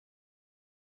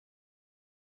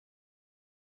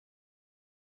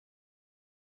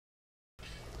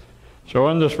So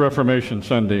on this Reformation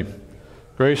Sunday,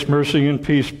 grace, mercy, and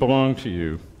peace belong to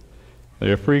you.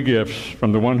 They are free gifts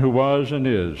from the one who was and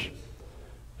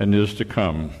is to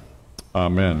come.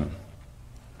 Amen.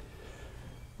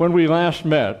 When we last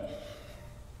met,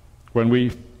 when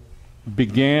we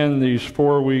began these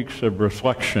 4 weeks of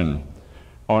reflection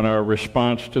on our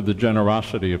response to the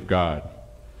generosity of God,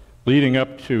 leading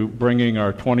up to bringing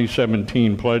our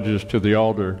 2017 pledges to the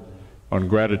altar on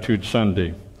Gratitude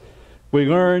Sunday, we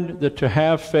learned that to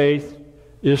have faith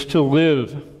is to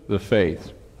live the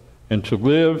faith. And to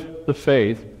live the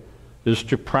faith is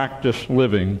to practice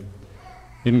living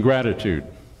in gratitude.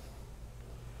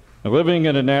 Now, living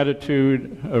in an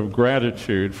attitude of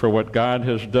gratitude for what God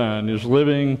has done is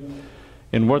living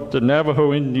in what the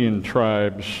Navajo Indian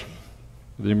tribes,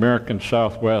 the American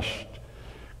Southwest,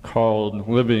 called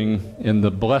living in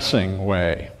the blessing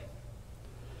way,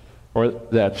 or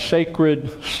that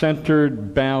sacred,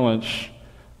 centered balance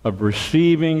of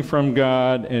receiving from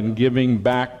God and giving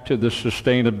back to the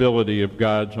sustainability of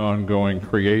God's ongoing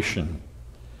creation.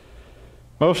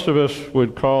 Most of us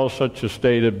would call such a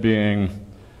state of being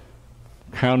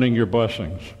counting your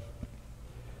blessings.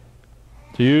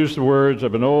 To use the words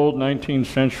of an old 19th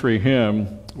century hymn,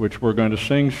 which we're going to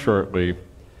sing shortly,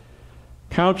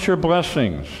 count your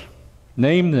blessings,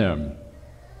 name them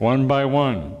one by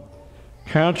one.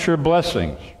 Count your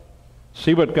blessings.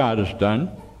 See what God has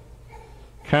done.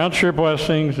 Count your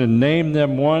blessings and name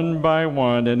them one by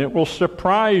one, and it will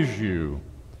surprise you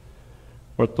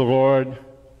what the Lord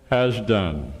has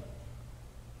done.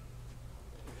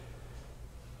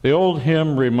 The old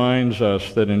hymn reminds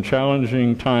us that in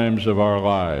challenging times of our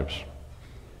lives,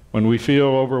 when we feel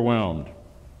overwhelmed,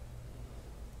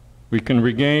 we can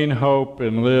regain hope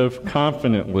and live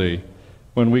confidently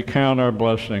when we count our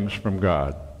blessings from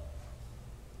God.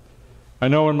 I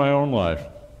know in my own life,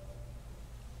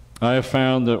 I have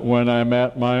found that when I'm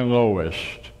at my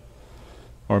lowest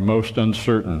or most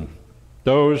uncertain,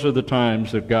 those are the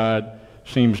times that God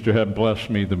seems to have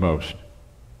blessed me the most.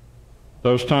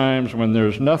 Those times when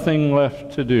there's nothing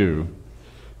left to do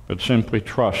but simply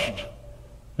trust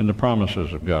in the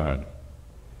promises of God.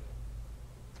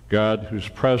 God whose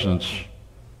presence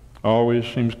always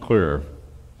seems clear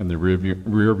in the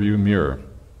rearview mirror.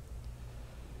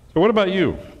 So what about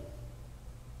you?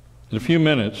 In a few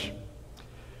minutes,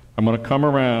 I'm going to come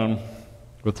around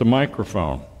with the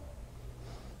microphone.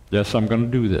 Yes, I'm going to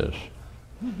do this.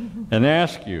 And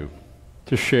ask you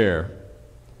to share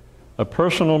a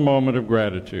personal moment of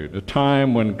gratitude, a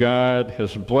time when God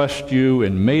has blessed you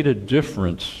and made a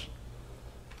difference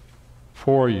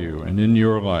for you and in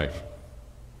your life.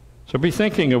 So be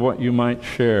thinking of what you might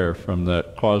share from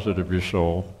that closet of your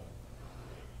soul,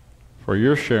 for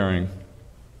your sharing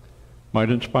might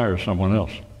inspire someone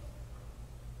else.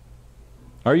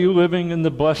 Are you living in the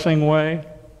blessing way?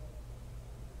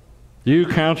 Do you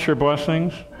count your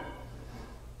blessings,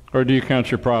 or do you count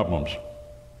your problems?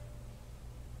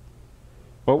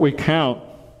 What we count,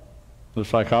 the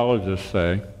psychologists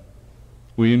say,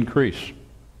 we increase.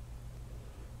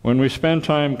 When we spend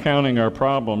time counting our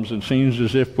problems, it seems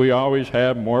as if we always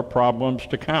have more problems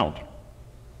to count.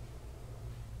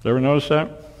 Ever notice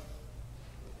that?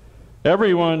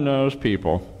 Everyone knows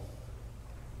people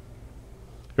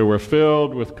who are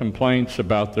filled with complaints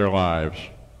about their lives,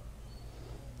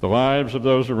 the lives of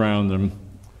those around them,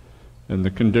 and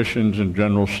the conditions and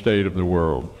general state of the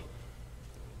world.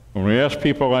 When we ask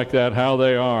people like that how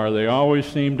they are, they always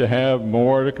seem to have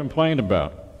more to complain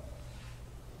about.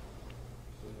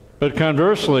 But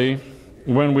conversely,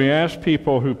 when we ask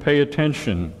people who pay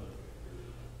attention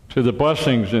to the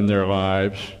blessings in their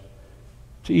lives,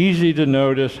 it's easy to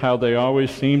notice how they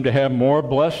always seem to have more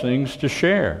blessings to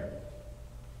share.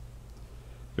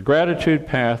 The gratitude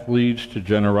path leads to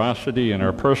generosity in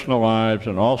our personal lives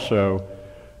and also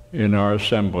in our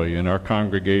assembly, in our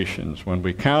congregations. When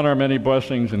we count our many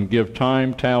blessings and give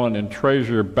time, talent, and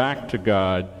treasure back to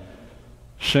God,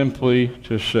 simply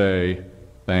to say,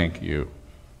 thank you.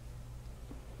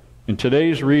 In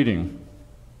today's reading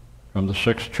from the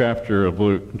 6th chapter of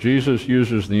Luke, Jesus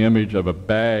uses the image of a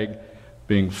bag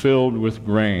being filled with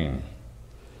grain.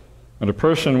 When a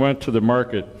person went to the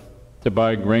market to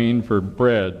buy grain for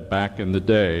bread back in the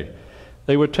day,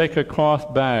 they would take a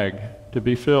cloth bag to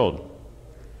be filled.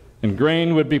 And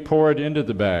grain would be poured into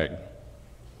the bag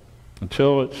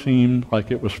until it seemed like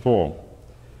it was full.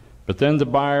 But then the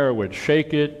buyer would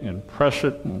shake it and press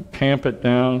it and tamp it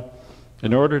down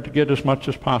in order to get as much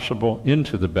as possible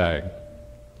into the bag.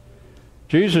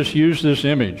 Jesus used this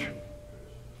image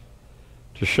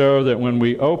to show that when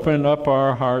we open up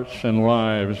our hearts and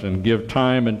lives and give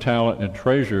time and talent and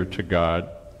treasure to God,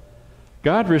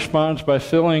 God responds by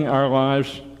filling our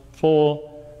lives full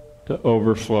to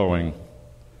overflowing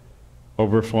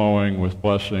with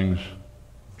blessings,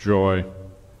 joy,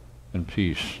 and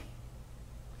peace.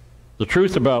 The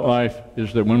truth about life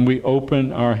is that when we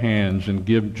open our hands and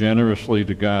give generously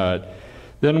to God,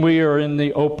 then we are in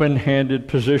the open-handed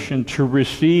position to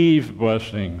receive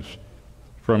blessings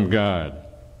from God.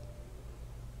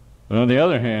 But on the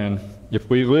other hand, if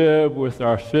we live with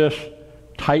our fists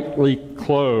tightly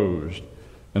closed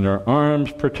and our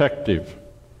arms protective,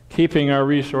 keeping our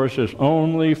resources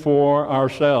only for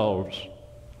ourselves,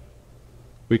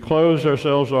 we close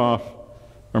ourselves off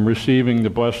from receiving the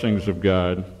blessings of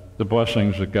God, the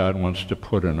blessings that God wants to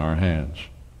put in our hands.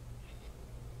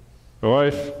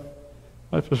 Life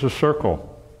is a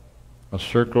circle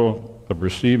of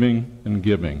receiving and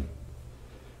giving.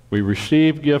 We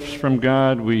receive gifts from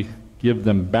God, we give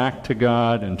them back to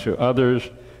God and to others,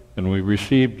 and we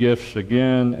receive gifts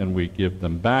again, and we give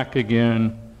them back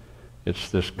again. It's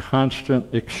this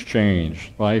constant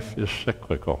exchange. Life is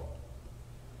cyclical.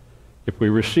 If we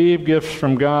receive gifts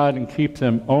from God and keep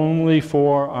them only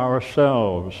for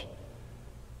ourselves,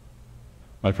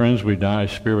 my friends, we die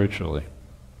spiritually.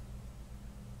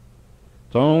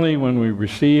 It's only when we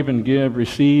receive and give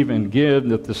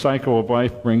that the cycle of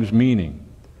life brings meaning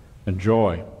and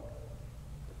joy.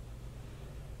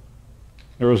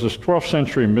 There was this 12th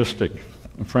century mystic,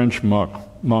 a French monk,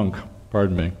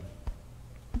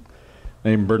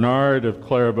 named Bernard of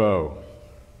Clairvaux.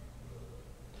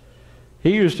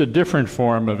 He used a different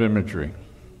form of imagery.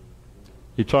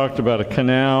 He talked about a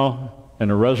canal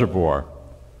and a reservoir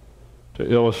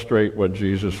to illustrate what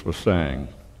Jesus was saying.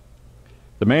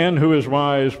 The man who is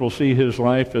wise will see his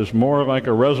life as more like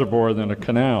a reservoir than a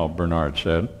canal, Bernard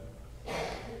said.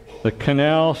 The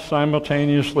canal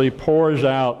simultaneously pours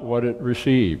out what it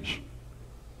receives,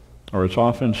 or it's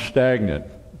often stagnant.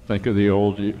 Think of the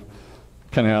old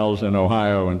canals in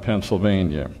Ohio and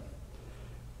Pennsylvania.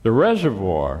 The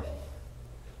reservoir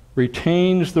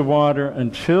retains the water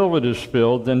until it is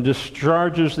filled, then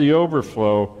discharges the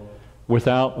overflow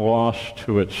without loss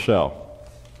to itself.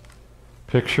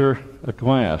 Picture a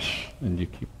glass, and you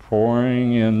keep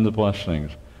pouring in the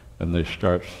blessings, and they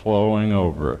start flowing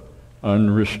over,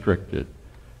 unrestricted.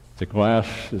 The glass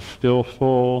is still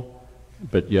full,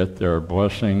 but yet there are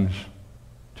blessings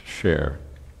to share.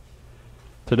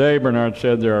 Today, Bernard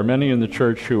said, there are many in the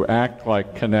church who act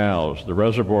like canals. The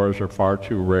reservoirs are far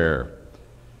too rare.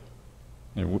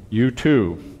 And you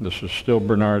too, this is still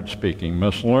Bernard speaking,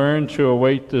 must learn to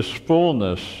await this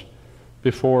fullness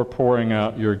before pouring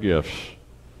out your gifts.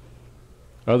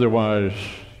 Otherwise,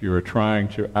 you are trying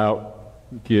to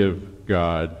outgive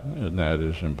God, and that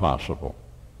is impossible.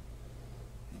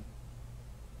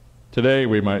 Today,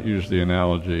 we might use the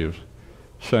analogy of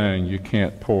saying you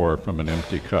can't pour from an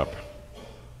empty cup.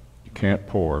 You can't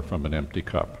pour from an empty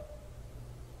cup.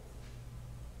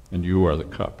 And you are the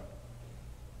cup.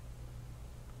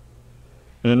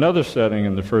 In another setting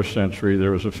in the first century,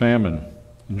 there was a famine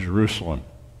in Jerusalem.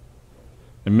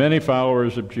 And many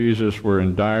followers of Jesus were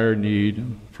in dire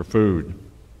need for food.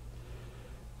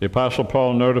 The Apostle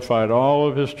Paul notified all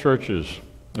of his churches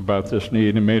about this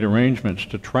need and made arrangements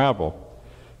to travel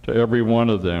to every one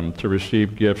of them to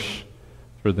receive gifts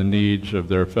for the needs of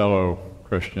their fellow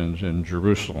Christians in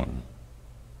Jerusalem.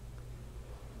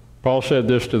 Paul said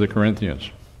this to the Corinthians.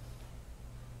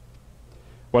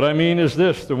 What I mean is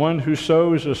this: the one who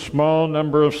sows a small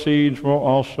number of seeds will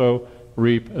also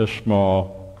reap a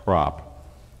small crop.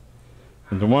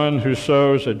 And the one who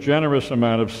sows a generous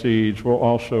amount of seeds will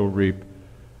also reap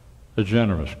a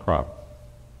generous crop.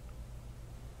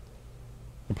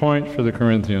 The point for the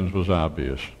Corinthians was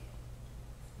obvious.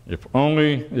 If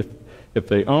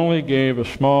they only gave a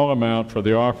small amount for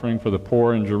the offering for the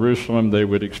poor in Jerusalem, they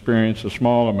would experience a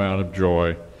small amount of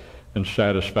joy and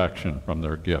satisfaction from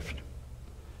their gift.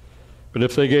 But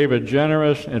if they gave a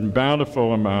generous and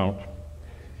bountiful amount,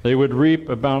 they would reap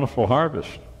a bountiful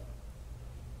harvest,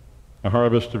 a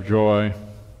harvest of joy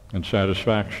and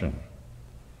satisfaction.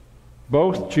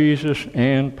 Both Jesus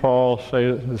and Paul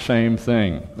say the same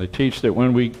thing. They teach that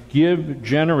when we give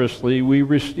generously, we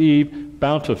receive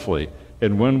bountifully.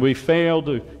 And when we fail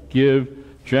to give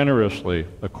generously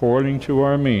according to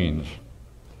our means,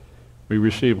 we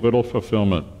receive little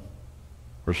fulfillment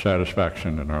or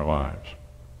satisfaction in our lives.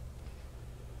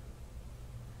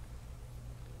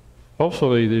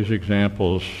 Hopefully, these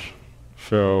examples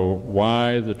show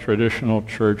why the traditional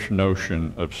church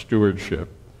notion of stewardship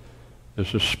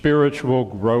is a spiritual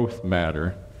growth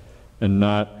matter and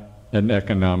not an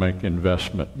economic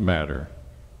investment matter.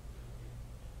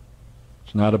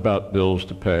 It's not about bills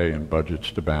to pay and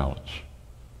budgets to balance.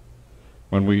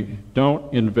 When we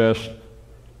don't invest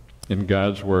in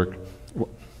God's work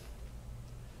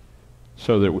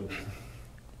so that,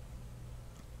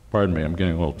 pardon me, I'm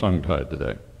getting a little tongue-tied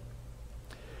today.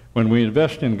 When we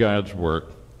invest in God's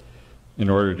work in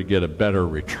order to get a better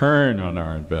return on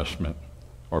our investment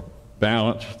or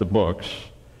balance the books,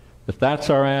 if that's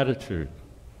our attitude,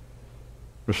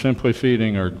 we're simply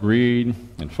feeding our greed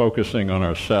and focusing on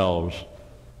ourselves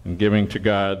and giving to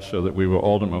God so that we will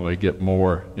ultimately get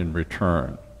more in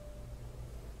return.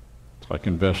 It's like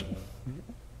investing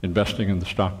in the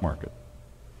stock market.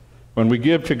 When we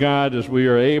give to God as we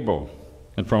are able,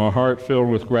 and from a heart filled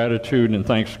with gratitude and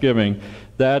thanksgiving,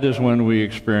 that is when we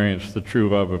experience the true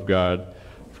love of God,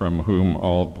 from whom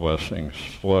all blessings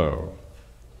flow.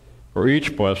 For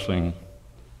each blessing,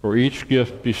 for each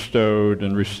gift bestowed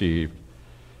and received,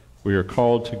 we are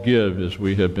called to give as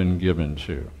we have been given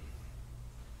to.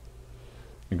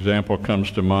 Example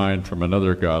comes to mind from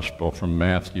another gospel, from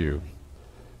Matthew.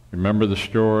 Remember the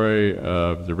story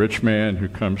of the rich man who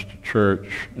comes to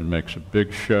church and makes a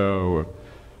big show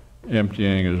of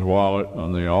emptying his wallet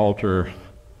on the altar,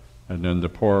 and then the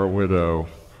poor widow,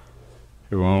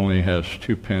 who only has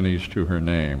 2 pennies to her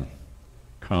name,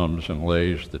 comes and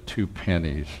lays the 2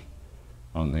 pennies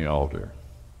on the altar.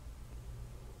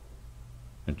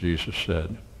 And Jesus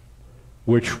said,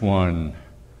 which one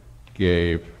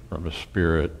gave from a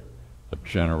spirit of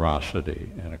generosity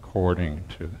and according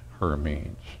to her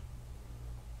means?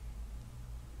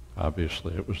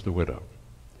 Obviously, it was the widow.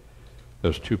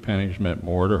 Those 2 pennies meant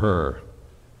more to her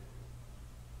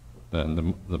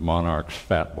than the monarch's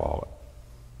fat wallet.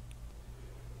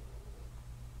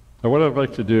 Now, what I'd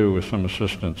like to do with some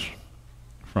assistance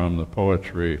from the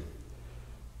poetry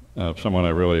of someone I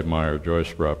really admire,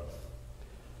 Joyce Rupp,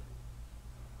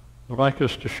 I'd like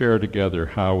us to share together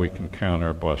how we can count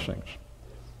our blessings.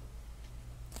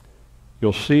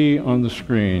 You'll see on the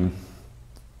screen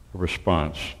a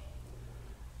response.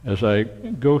 As I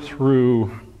go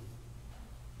through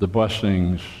the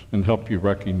blessings and help you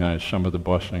recognize some of the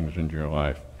blessings in your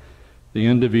life, at the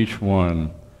end of each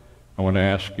one, I want to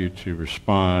ask you to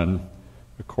respond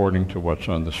according to what's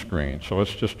on the screen. So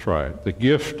let's just try it. The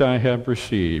gift I have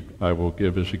received, I will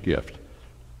give as a gift.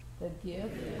 The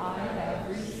gift I have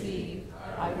received,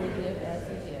 I will give as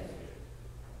a gift.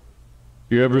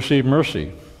 You have received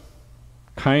mercy,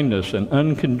 kindness, and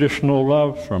unconditional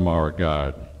love from our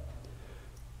God.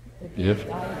 The gift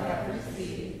I have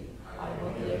received, I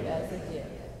will give as a gift.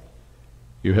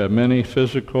 You have many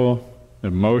physical,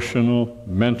 emotional,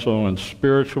 mental, and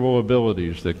spiritual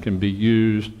abilities that can be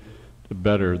used to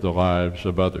better the lives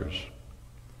of others.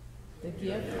 The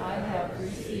gift I have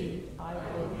received, I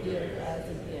will give as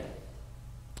a gift.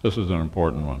 This is an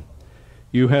important one.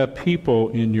 You have people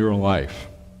in your life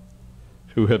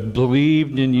who have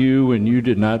believed in you when you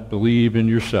did not believe in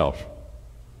yourself.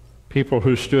 People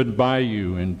who stood by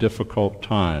you in difficult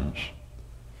times.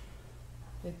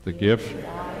 The gift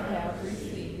I have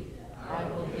received, I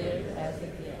will give as a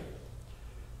gift.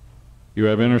 You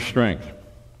have inner strength,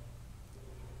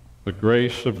 the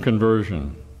grace of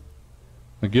conversion,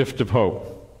 the gift of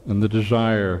hope, and the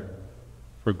desire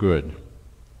for good.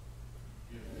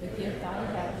 The gift I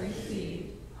have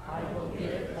received, I will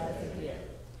give as a gift.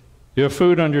 You have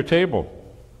food on your table,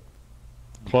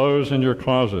 clothes in your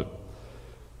closet,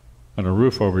 and a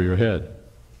roof over your head.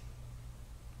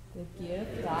 The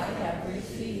gift I have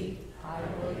received, I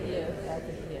will give as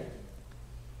a gift.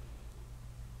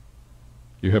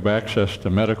 You have access to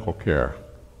medical care,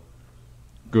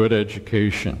 good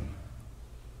education,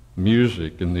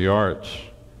 music and the arts,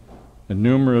 and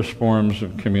numerous forms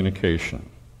of communication.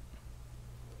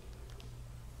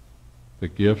 The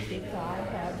gift I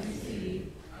have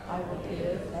received, I will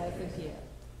give as a gift.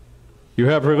 You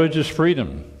have religious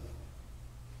freedom,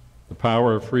 the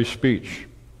power of free speech,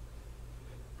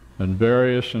 and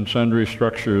various and sundry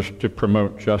structures to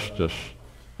promote justice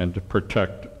and to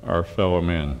protect our fellow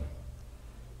men.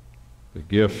 The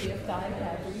gift I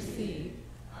have received,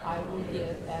 I will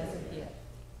give as a gift.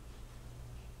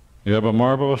 You have a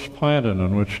marvelous planet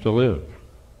on which to live.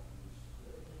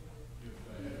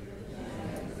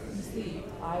 Received,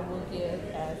 I will give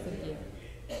as a gift.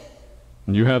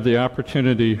 And you have the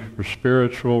opportunity for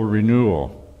spiritual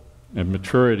renewal and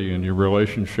maturity in your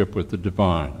relationship with the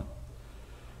divine.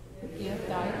 The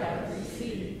gift I have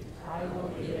received, I will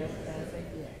give as a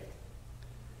gift.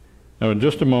 Now, in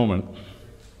just a moment,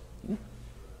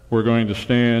 we're going to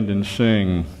stand and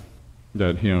sing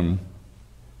that hymn,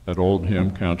 that old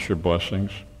hymn, Count Your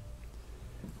Blessings.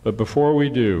 But before we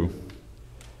do,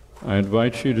 I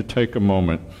invite you to take a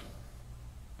moment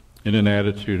in an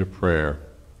attitude of prayer,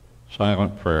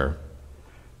 silent prayer,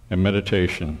 and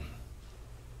meditation,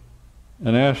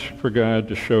 and ask for God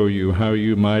to show you how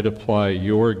you might apply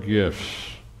your gifts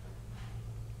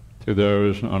to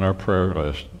those on our prayer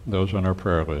list,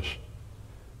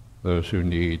 those who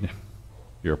need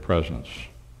your presence.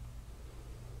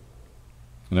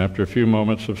 And after a few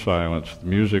moments of silence, the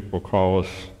music will call us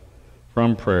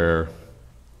from prayer.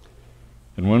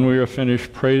 And when we are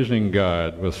finished praising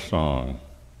God with song,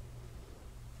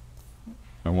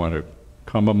 I want to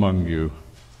come among you,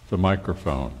 the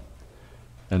microphone,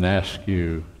 and ask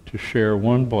you to share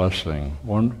one blessing,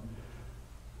 one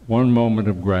moment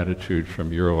of gratitude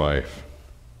from your life,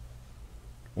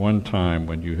 one time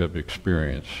when you have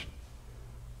experienced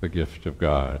the gift of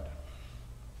God.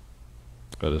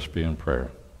 Let us be in prayer.